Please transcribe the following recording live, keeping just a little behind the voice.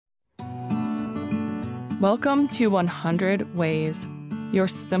Welcome to 100 Ways, your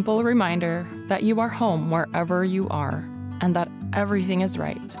simple reminder that you are home wherever you are and that everything is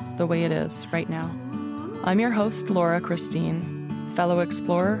right the way it is right now. I'm your host, Laura Christine, fellow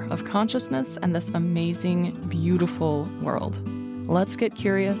explorer of consciousness and this amazing, beautiful world. Let's get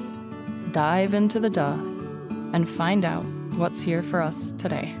curious, dive into the duh, and find out what's here for us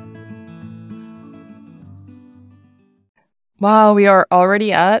today. Wow, we are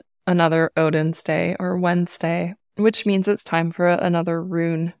already at another Odin's Day or Wednesday, which means it's time for another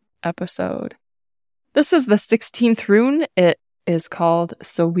Rune episode. This is the 16th rune. It is called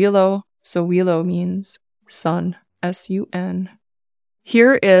Sowilo. Sowilo means sun, S-U-N.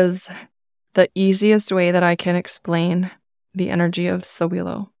 Here is the easiest way that I can explain the energy of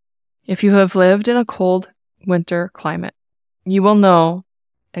Sowilo. If you have lived in a cold winter climate, you will know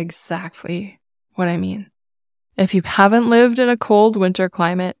exactly what I mean. If you haven't lived in a cold winter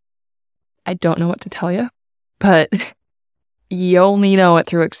climate, I don't know what to tell you, but you only know it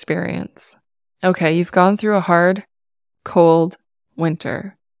through experience. Okay, you've gone through a hard, cold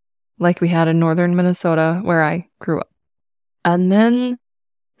winter, like we had in northern Minnesota where I grew up. And then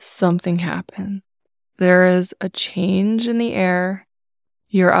something happened. There is a change in the air.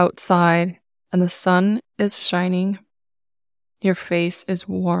 You're outside and the sun is shining. Your face is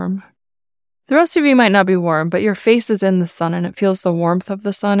warm. The rest of you might not be warm, but your face is in the sun and it feels the warmth of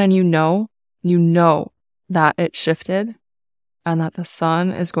the sun, and you know that it shifted and that the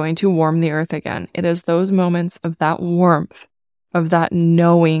sun is going to warm the earth again. It is those moments of that warmth, of that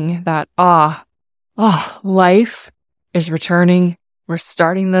knowing that, life is returning. We're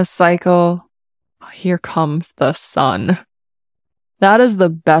starting this cycle. Here comes the sun. That is the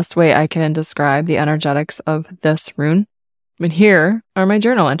best way I can describe the energetics of this rune. But here are my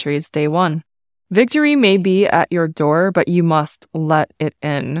journal entries, day 1. Victory may be at your door, but you must let it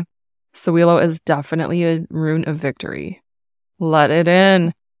in. Sowilo is definitely a rune of victory. Let it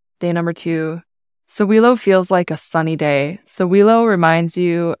in. Day number 2. Sowilo feels like a sunny day. Sowilo reminds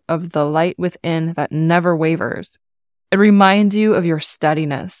you of the light within that never wavers. It reminds you of your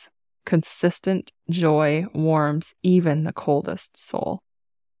steadiness. Consistent joy warms even the coldest soul.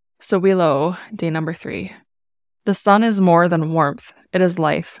 Sowilo, day number 3. The sun is more than warmth. It is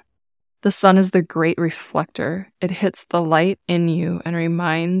life. The sun is the great reflector. It hits the light in you and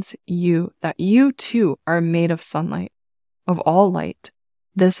reminds you that you too are made of sunlight, of all light.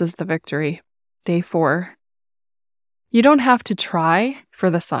 This is the victory. Day 4. You don't have to try for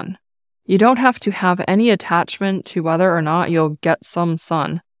the sun. You don't have to have any attachment to whether or not you'll get some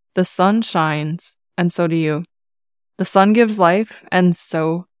sun. The sun shines, and so do you. The sun gives life, and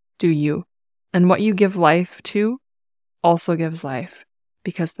so do you. And what you give life to also gives life,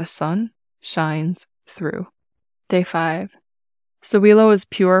 because the sun shines through. Day 5. Sowilo is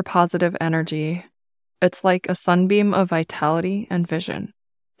pure positive energy. It's like a sunbeam of vitality and vision.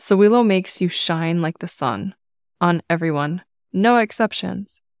 Sowilo makes you shine like the sun, on everyone, no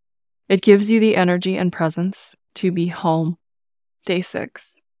exceptions. It gives you the energy and presence to be home. Day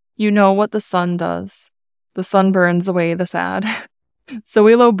 6. You know what the sun does. The sun burns away the sad.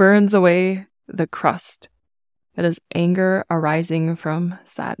 Sowilo burns away the crust. It is anger arising from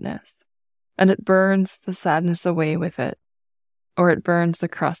sadness, and it burns the sadness away with it, or it burns the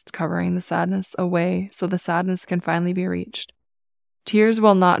crust covering the sadness away so the sadness can finally be reached. Tears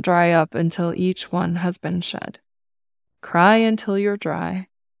will not dry up until each one has been shed. Cry until you're dry,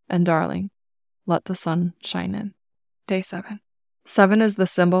 and darling, let the sun shine in. Day 7. 7 is the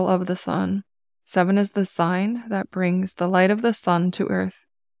symbol of the sun. 7 is the sign that brings the light of the sun to earth,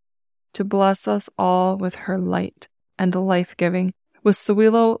 to bless us all with her light and life-giving. With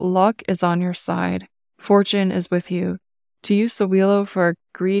Sowilo, luck is on your side. Fortune is with you. To use Sowilo for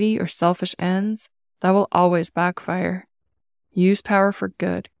greedy or selfish ends, that will always backfire. Use power for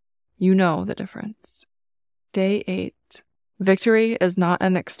good. You know the difference. Day 8. Victory is not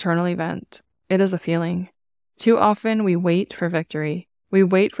an external event. It is a feeling. Too often we wait for victory. We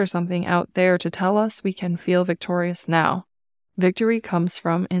wait for something out there to tell us we can feel victorious now. Victory comes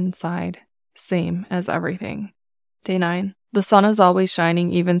from inside, same as everything. Day 9. The sun is always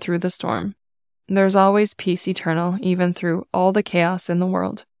shining even through the storm. There's always peace eternal even through all the chaos in the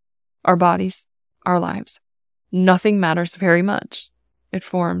world. Our bodies, our lives. Nothing matters very much. It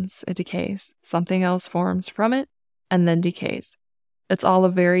forms, it decays. Something else forms from it and then decays. It's all a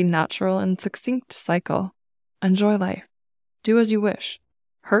very natural and succinct cycle. Enjoy life. Do as you wish.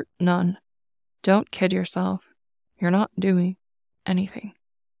 Hurt none. Don't kid yourself. You're not doing anything.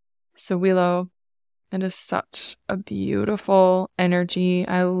 Sowilo, it is such a beautiful energy.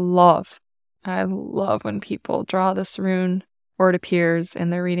 I love when people draw this rune or it appears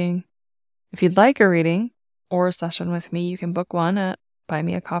in their reading. If you'd like a reading or a session with me, you can book one at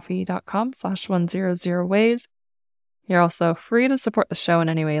buymeacoffee.com/100ways. You're also free to support the show in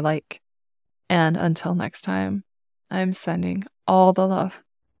any way you like. And until next time, I'm sending all the love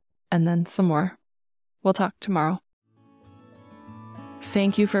and then some more. We'll talk tomorrow.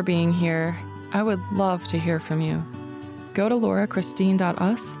 Thank you for being here. I would love to hear from you. Go to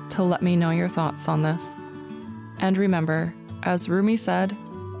laurachristine.us to let me know your thoughts on this. And remember, as Rumi said,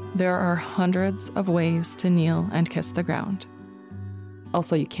 there are hundreds of ways to kneel and kiss the ground.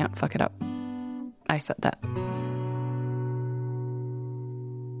 Also, you can't fuck it up. I said that.